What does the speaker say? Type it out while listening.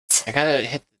What? I gotta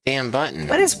hit the damn button.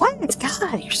 What is what?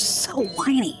 God, you're so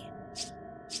whiny.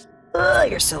 Ugh,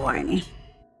 you're so whiny.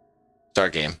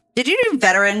 Start game. Did you do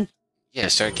veteran? Yeah,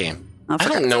 start game. Oh, I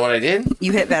don't know what I did.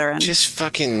 You hit veteran. Just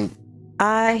fucking...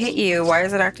 I hit you. Why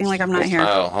is it acting like I'm not here?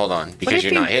 Oh, hold on. Because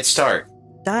you're not. Hit start.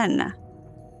 Done.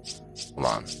 Hold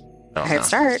on. Oh, Hit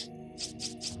start.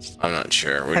 I'm not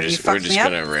sure. We're Have just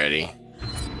gonna ready.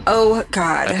 Oh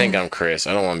God. I think I'm Chris.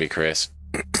 I don't want to be Chris.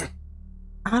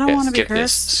 I don't want to be This.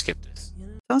 Chris. Skip this.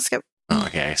 Don't skip. Oh,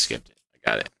 okay, I skipped it. I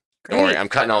got it. Great. Don't worry. I'm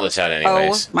cutting all this out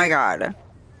anyways. Oh my God.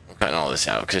 I'm cutting all this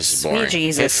out because this is Sweet boring.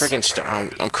 Jesus. Hit freaking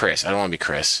start. I'm Chris. I don't want to be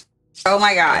Chris. Oh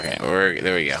my God. Okay,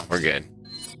 there we go. We're good.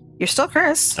 You're still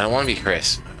Chris. I don't want to be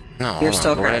Chris. No, You're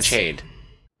still We're gonna Chris. shade.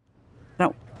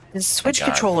 No. Just switch Oh,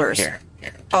 God. controllers. Here.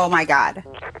 Oh my God.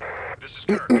 This is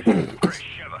Kirk.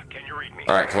 Sheva, can you read me?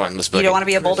 All right, come on. Let's You book don't it. want to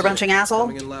be a boulder bunching asshole?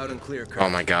 Coming in loud and clear, Kirk. Oh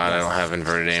my God, I don't have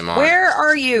inverted aim on. Where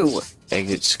are you?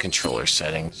 Exit controller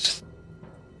settings.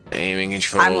 Aiming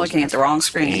controls. I'm looking at the wrong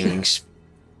screen. Aiming.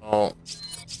 Oh.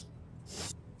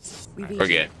 We're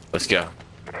good. Let's go.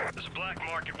 There's a black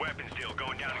market weapons deal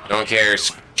going down. No one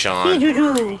cares, Sean.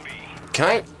 Can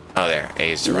I? Oh, there.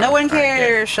 A's to run. No one All right,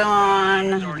 cares, Sean.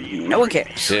 No one cares.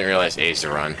 good. Didn't realize A's to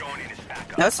run.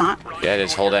 No, it's not. Yeah, it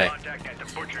is whole day.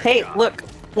 Hey, look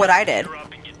what I did.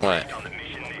 What?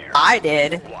 I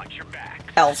did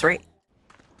L3.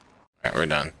 Alright, we're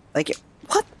done. Like,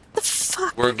 what the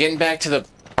fuck? We're getting back to the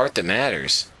part that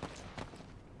matters.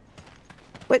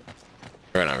 What?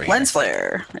 Run over here. Lens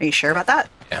flare. Are you sure about that?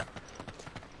 Yeah.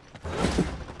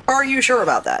 Are you sure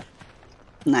about that?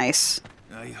 Nice.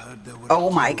 Oh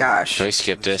my gosh. Can we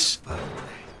skip this?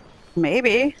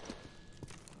 Maybe.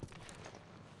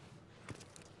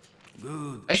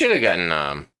 I should have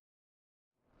gotten,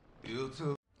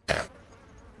 yeah.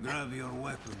 Grab your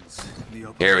weapons.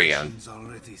 Here we go.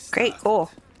 Great,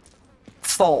 cool.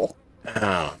 Full.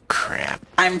 Oh, crap.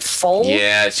 I'm full?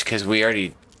 Yeah, it's because we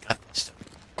already got this stuff.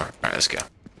 Alright, let's go.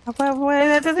 Well,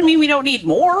 that doesn't mean we don't need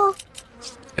more.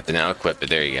 Have to now equip it.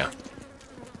 There you go.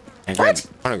 I What?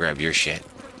 want to grab your shit.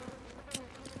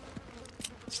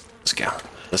 Let's go.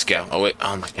 Let's go. Oh, wait.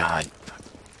 Oh, my God.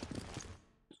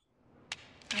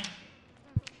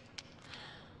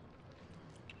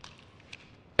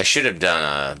 I should have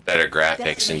done better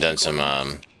graphics and done some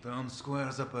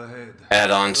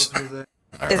add-ons.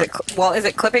 Is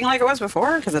it clipping like it was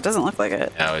before? Because it doesn't look like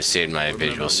it. I was saving my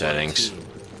visual settings.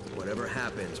 Whatever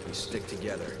happens, we stick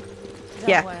together.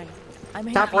 Yeah.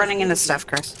 Stop running into stuff,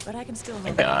 Chris. But I can still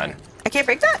Oh, God. I can't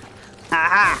break that?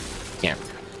 Aha! Yeah.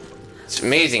 It's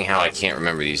amazing how I can't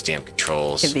remember these damn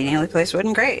controls. Conveniently placed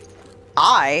wooden crate.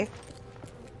 I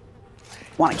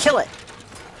want to kill it.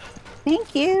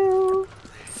 Thank you.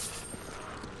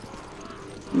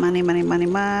 Money, money, money,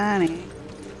 money.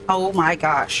 Oh my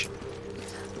gosh.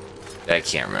 I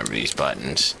can't remember these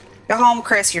buttons. Go home,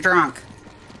 Chris. You're drunk.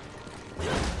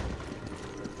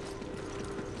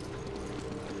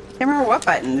 Can't remember what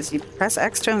buttons. You press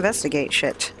X to investigate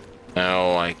shit.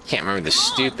 No, I can't remember the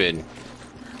stupid...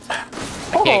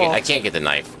 Oh. I can't get the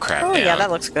knife crap Oh down. yeah, that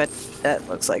looks good. That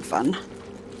looks like fun.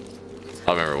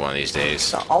 I'll remember one of these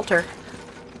days. The altar.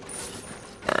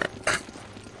 Alright.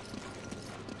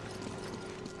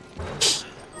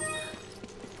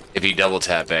 If you double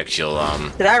tap X, you'll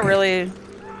Did I really?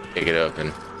 kick it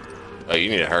open. Oh, you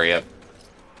need to hurry up.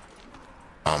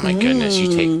 Oh my goodness, you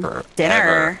take forever.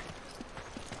 Dinner.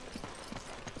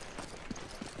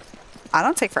 I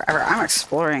don't take forever. I'm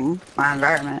exploring my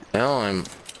environment. Well,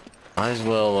 might as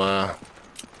well,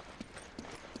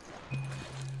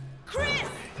 Chris!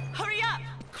 Hurry up!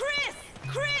 Chris!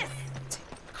 Chris!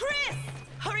 Chris!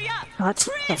 Hurry up! Shut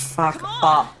the Chris! fuck Come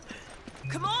on! up.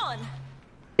 Come on!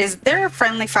 Is there a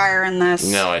friendly fire in this?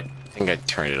 no, I think I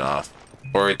turned it off.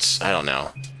 Or it's, I don't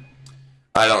know.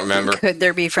 I don't remember. Could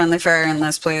there be friendly fire in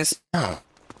this, please? No.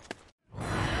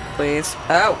 Please.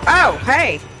 Oh,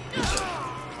 hey!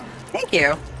 Thank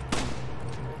you.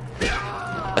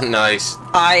 Nice.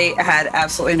 I had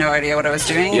absolutely no idea what I was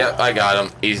doing. Yep, I got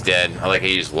him. He's dead. I like how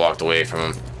you just walked away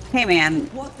from him. Hey man,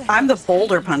 I'm the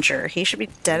boulder puncher. He should be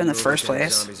dead in the first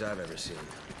place. Zombies I've ever seen.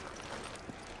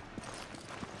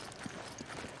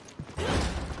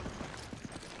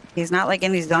 He's not like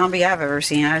any zombie I've ever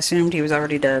seen. I assumed he was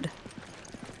already dead.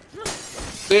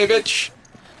 See ya, bitch.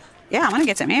 Yeah, I'm gonna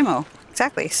get some ammo.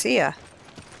 Exactly. See ya.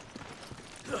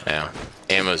 Yeah.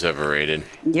 Ammo's overrated.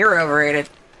 You're overrated.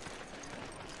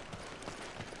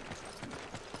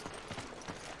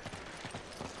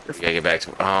 We gotta get back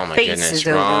to. Oh my Face goodness. is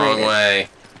Wrong overrated. way.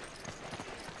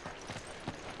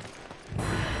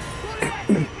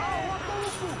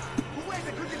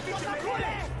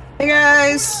 Hey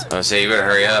guys! I say you better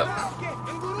hurry up.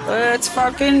 Let's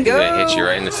fucking go. He's gonna hit you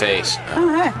right in the face.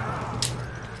 Alright.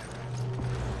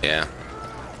 Yeah.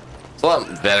 It's a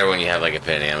lot better when you have like a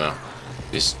pin ammo.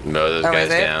 Just mow those guys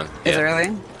is it? down. Is Yeah. it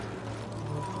really?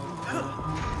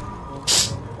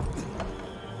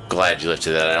 Glad you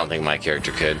lifted that. I don't think my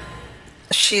character could.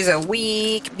 She's a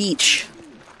weak beach.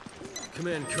 Come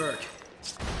in, Kirk.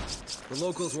 The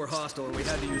locals were hostile and we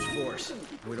had to use force.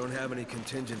 We don't have any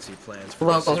contingency plans for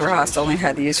Locals this were hostile and we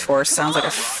had to use force. Sounds like a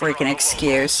freaking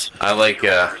excuse. I like,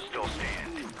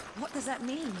 What does that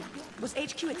mean? Was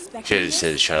HQ expecting should have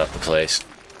said shut up the place.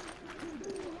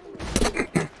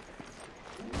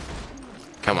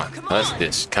 Come on. Let's do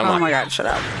this. Come Oh on. my god, shut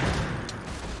up.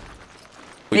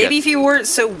 We Maybe got, if you weren't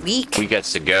so weak. we got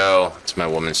to go. It's my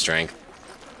woman's strength.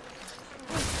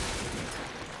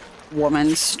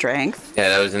 Woman's strength. Yeah,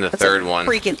 that was in the That's third a one.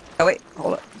 Freaking. Oh wait,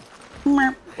 hold up.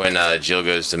 Merp. When Jill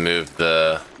goes to move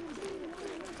the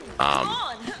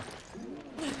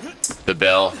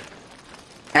bell.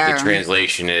 The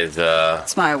translation is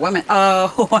It's my woman.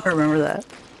 Oh, I remember that.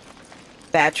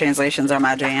 Bad translations are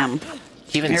my jam.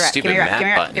 even Give me a rat, stupid give me a rat,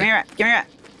 map button. give me a rat, give me a rat.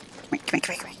 Come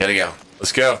here, come here. Gotta go.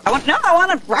 Let's go. I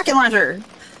want a rocket launcher.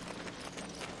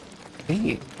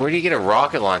 Hey, where do you get a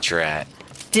rocket launcher at?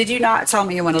 Did you not tell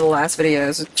me in one of the last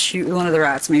videos, shoot one of the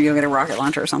rats, maybe you'll get a rocket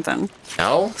launcher or something?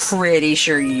 No? Pretty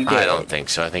sure you did. I don't think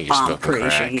so. I think you're I'm smoking pretty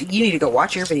sure crack. you need to go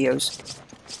watch your videos.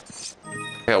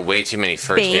 I got way too many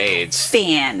first Big aids.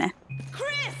 fan.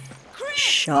 Chris,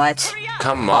 Shut. hurry up.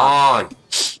 Come on.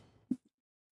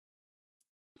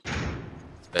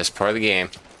 Best part of the game.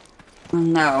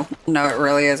 No, it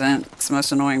really isn't. It's the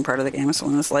most annoying part of the game is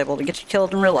when it's labeled to get you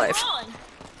killed in real life. Come on.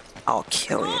 I'll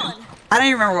kill you. on. I don't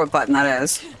even remember what button that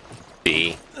is.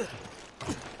 B.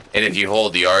 And if you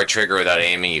hold the R trigger without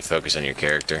aiming, you focus on your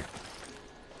character.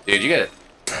 Dude, you got it.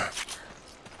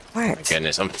 What?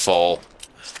 Goodness, I'm full.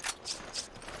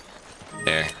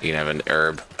 There, you can have an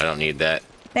herb. I don't need that.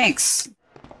 Thanks.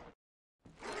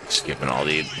 Skipping all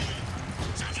the.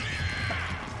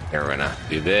 Here, we're gonna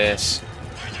do this.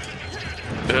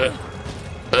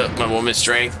 My woman's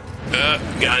strength.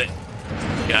 Got it.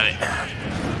 Got it.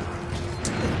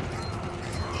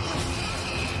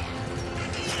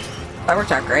 That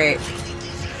worked out great.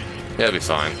 That'll be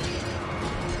fine.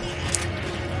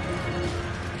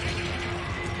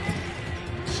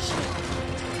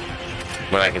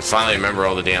 When I can finally remember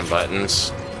all the damn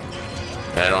buttons,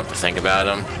 and I don't have to think about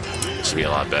them, this will be a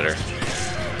lot better.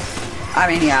 I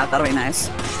mean, yeah, that'll be nice.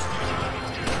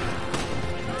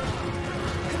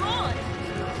 Come on.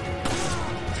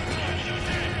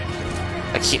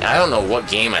 I don't know what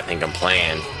game I think I'm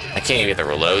playing. I can't even get the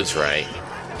reloads right.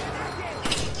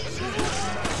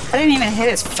 I didn't even hit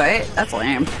his foot. That's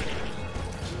lame.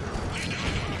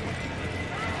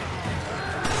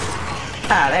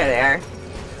 Ah, there they are.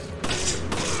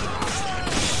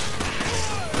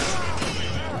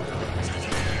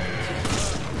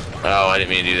 Oh, I didn't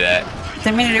mean to do that.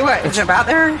 Didn't mean to do what? Jump out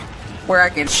there? Where I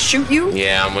could shoot you?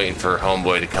 Yeah, I'm waiting for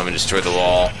Homeboy to come and destroy the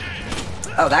wall.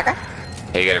 Oh, that guy?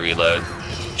 Hey, you gotta reload.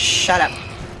 Shut up.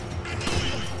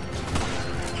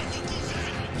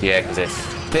 Yeah, because I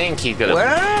think he's gonna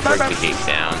What? break the gate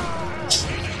down.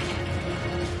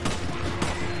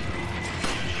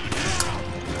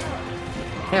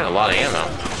 He had a lot of ammo.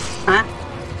 Huh?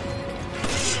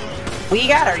 We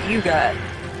got or you got?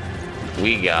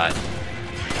 We got,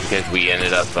 because we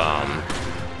ended up, you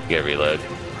gotta reload.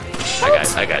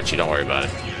 I got you, don't worry about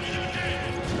it.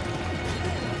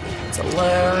 It's a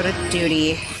load of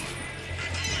duty.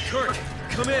 Kirk,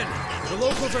 come in. The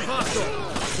locals are hostile.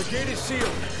 The gate is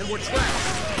sealed, and we're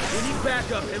trapped. We need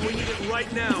backup, and we need it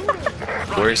right now.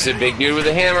 Where's the big dude with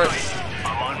the hammer?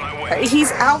 I'm on my way.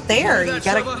 He's out there. You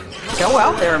gotta go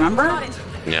out there, remember?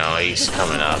 No, he's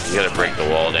coming up. You gotta break the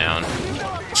wall down.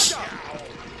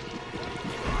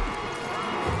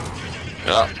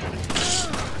 Oh.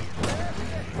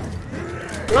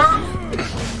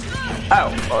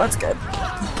 Oh, well, that's good.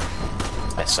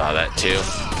 I saw that too.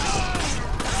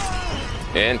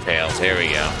 Impaled. Here we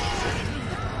go.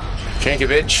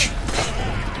 Chankovich.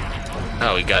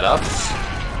 Oh, he got up.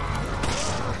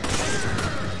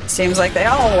 Seems like they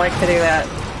all like to do that.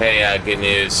 Hey, good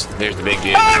news. There's the big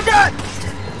dude. Oh, God!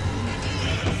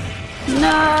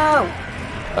 No!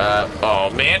 Oh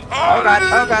man. Oh, God,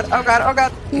 oh, God, oh, God, oh,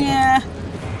 God. Yeah.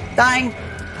 Dying.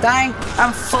 Dying.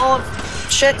 I'm full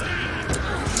of shit.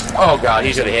 Oh god,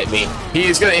 he's gonna hit me.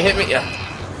 He's gonna hit me. Yeah.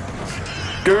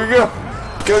 Go, go, go.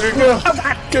 Go, go, go. Oh,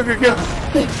 God. Go, go, go.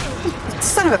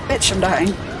 Son of a bitch, I'm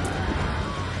dying.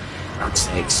 God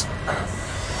sakes.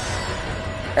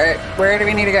 Alright, where do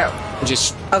we need to go?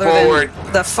 Just Other forward.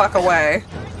 than the fuck away.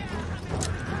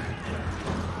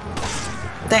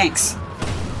 Thanks.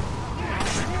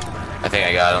 I think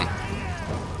I got him.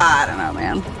 I don't know,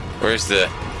 man. Where's the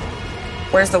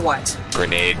what?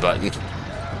 grenade button?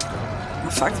 Oh,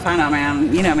 fuck if I know,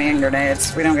 man. You know me and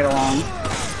grenades. We don't get along.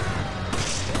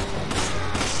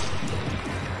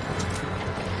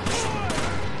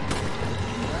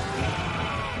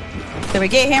 Did we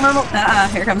get Hammer?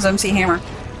 Here comes MC Hammer.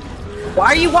 Why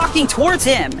are you walking towards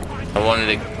him? I wanted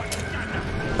to...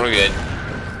 We're good.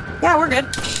 Yeah, we're good.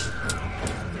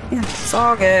 Yeah, it's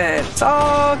all good. It's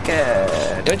all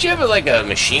good. Don't you have like a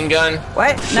machine gun?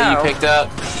 What? That No. you picked up?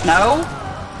 No?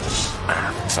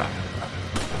 Fuck.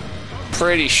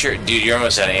 Pretty sure... Dude, you're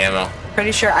almost out of ammo.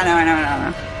 Pretty sure. I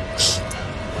know.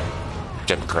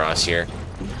 Jump across here.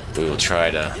 We will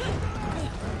try to...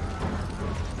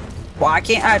 Why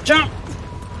can't I jump?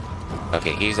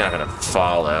 Okay, he's not gonna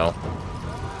follow.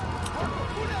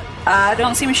 I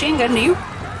don't see machine gun, do you? I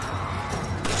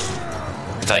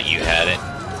thought you had it.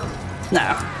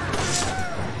 No.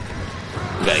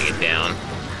 You gotta get down.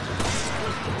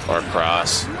 Or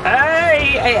across.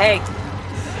 Hey!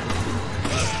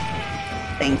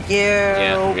 Thank you.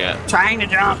 Yeah. Trying to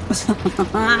jump.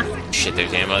 Shit,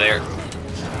 there's ammo there.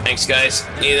 Thanks, guys.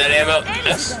 Need that ammo?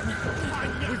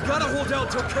 We've got to hold out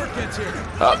till Kurt gets here.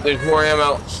 Oh, there's more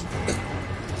ammo.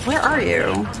 Where are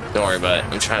you? Don't worry about it.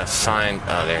 I'm trying to find...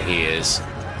 Oh, there he is.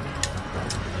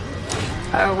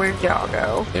 Oh, where'd y'all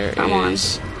go? There Come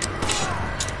is.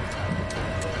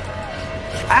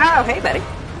 Oh, hey, buddy.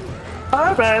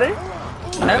 Hi, buddy.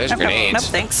 There's grenades. Nope,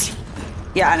 thanks.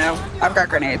 Yeah, I know. I've got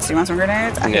grenades. You want some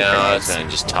grenades? I hate No, I was grenades. gonna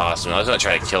just toss him. I was gonna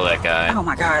try to kill that guy. Oh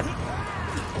my god.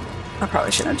 I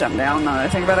probably shouldn't have jumped down now that I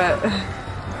think about it.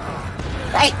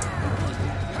 Hey!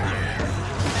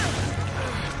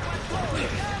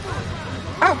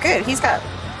 Oh, good. He's got,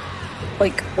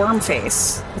 like, worm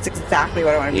face. That's exactly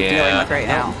what I want to be dealing with right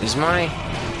now. Is my...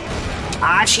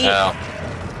 Ah, shit. Oh.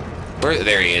 Where?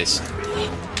 There he is.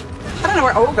 I don't know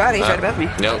where. Oh god, he's right above me.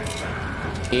 Nope.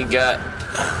 He got...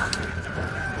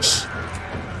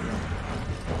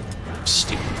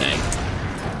 Stupid thing.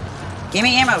 Give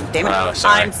me ammo, damn it. Oh,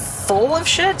 sorry. I'm full of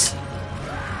shit.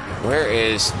 Where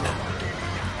is...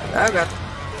 Oh god.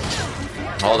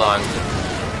 Hold on.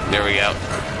 There we go.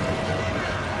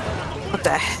 What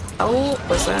the hell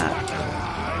was that?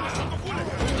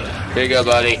 Here you go,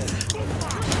 buddy.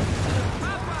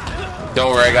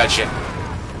 Don't worry, I got you.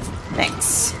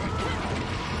 Thanks.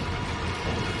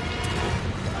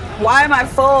 Why am I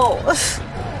full?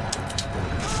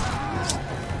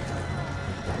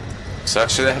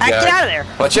 Sucks for that guy. Get out of there.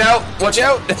 Watch out! Watch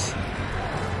out!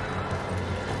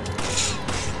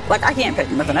 Like, I can't pick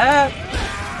nothing up.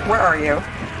 Where are you?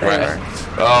 There you are.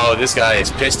 Oh, this guy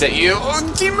is pissed at you.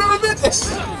 Oh, keep moving!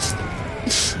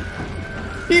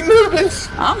 Keep moving!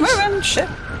 I'm moving. Shit.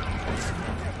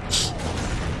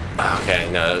 Okay,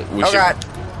 no, we Oh should... god.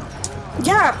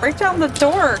 Yeah, break down the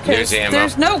door. There's ammo.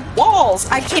 There's no walls.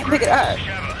 I can't pick it up.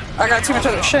 I got too much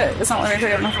other shit. It's not letting me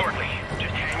pick up nothing. Shortly.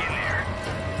 Just hang in there.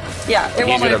 Yeah, it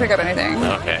won't let me gonna- pick up anything.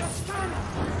 Okay.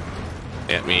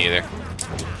 Yeah, me either.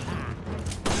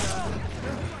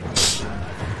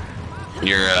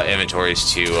 Your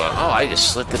inventory's too... oh, I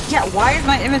just slipped it. Yeah, why is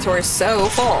my inventory so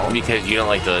full? Because you don't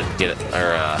like to get it,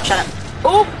 or, Shut up.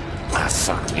 Oh! ah,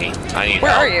 fuck me. I need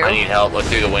Where help. are you? I need help. Look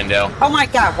through the window. Oh my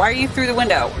god, why are you through the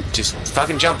window? Just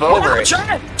fucking jump Well, over I'm it.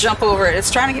 trying to jump over it.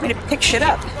 It's trying to get me to pick shit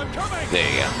up. There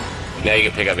you go. Now you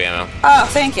can pick up ammo. Oh,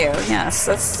 thank you. Yes,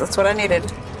 that's what I needed.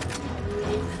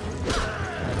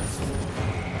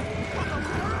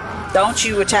 Don't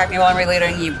you attack me while I'm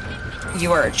reloading.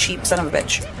 You are a cheap son of a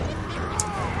bitch.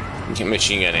 Get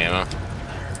machine gun ammo.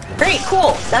 Great,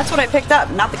 cool. That's what I picked up,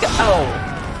 not the gun. Oh.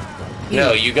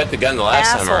 No, you got the gun the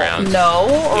last Asshole. time around. No,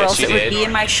 or Yes, else you it would did. be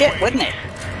in my shit, wouldn't it?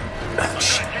 Oh,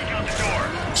 shit. Take out the door.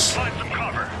 Find some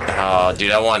cover. Oh,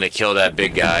 dude, I wanted to kill that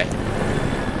big guy.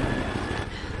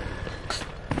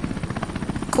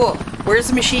 Cool. Where's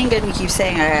the machine gun you keep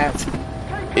saying I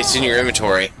have? It's in your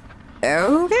inventory.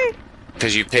 Okay.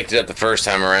 Because you picked it up the first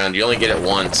time around. You only get it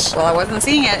once. Well, I wasn't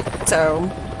seeing it,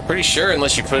 so Pretty sure,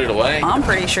 unless you put it away. I'm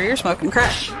pretty sure you're smoking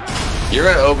crack. You're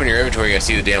gonna open your inventory, you're gonna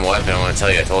see the damn weapon. I want to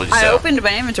tell you, I told you so. I opened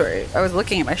my inventory. I was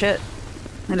looking at my shit,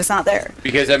 and it's not there.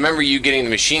 Because I remember you getting the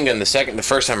machine gun the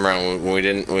first time around when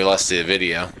we lost the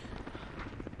video.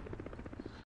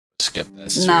 Skip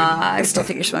this. Nah, I still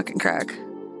think you're smoking crack.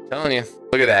 Telling you.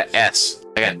 Look at that S.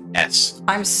 I got an S.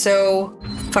 I'm so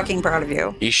fucking proud of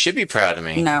you. You should be proud of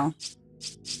me. No.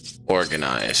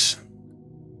 Organize.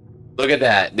 Look at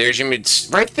that. There's your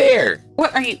right there.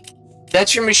 What are you?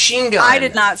 That's your machine gun. I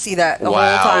did not see that the whole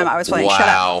time I was playing. Wow. Shut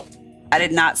up. I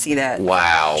did not see that.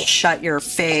 Wow. Shut your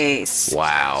face.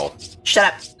 Wow.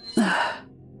 Shut up.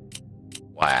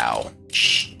 Wow.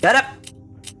 Shut up.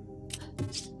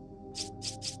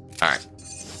 Alright.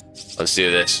 Let's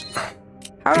do this.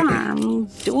 Hold on, I'm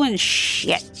doing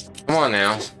shit. Come on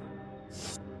now.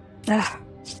 Ugh.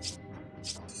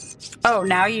 Oh,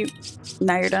 now you're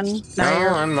done? No,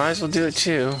 I might as well do it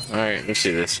too. Alright, let's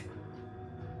do this.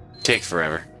 Take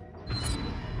forever.